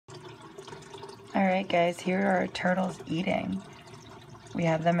Alright guys, here are our turtles eating. We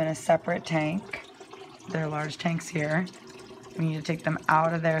have them in a separate tank. They're large tanks here. We need to take them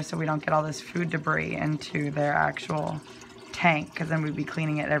out of there so we don't get all this food debris into their actual tank, because then we'd be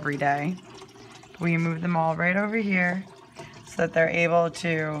cleaning it every day. We move them all right over here so that they're able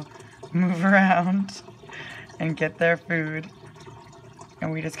to move around and get their food.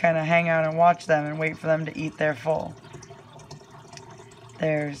 And we just kind of hang out and watch them and wait for them to eat their full.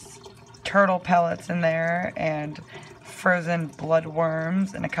 There's turtle pellets in there and frozen blood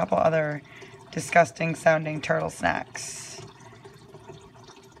worms and a couple other disgusting sounding turtle snacks.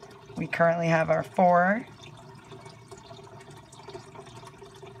 We currently have our 4.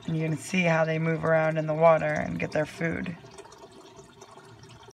 And you can see how they move around in the water and get their food.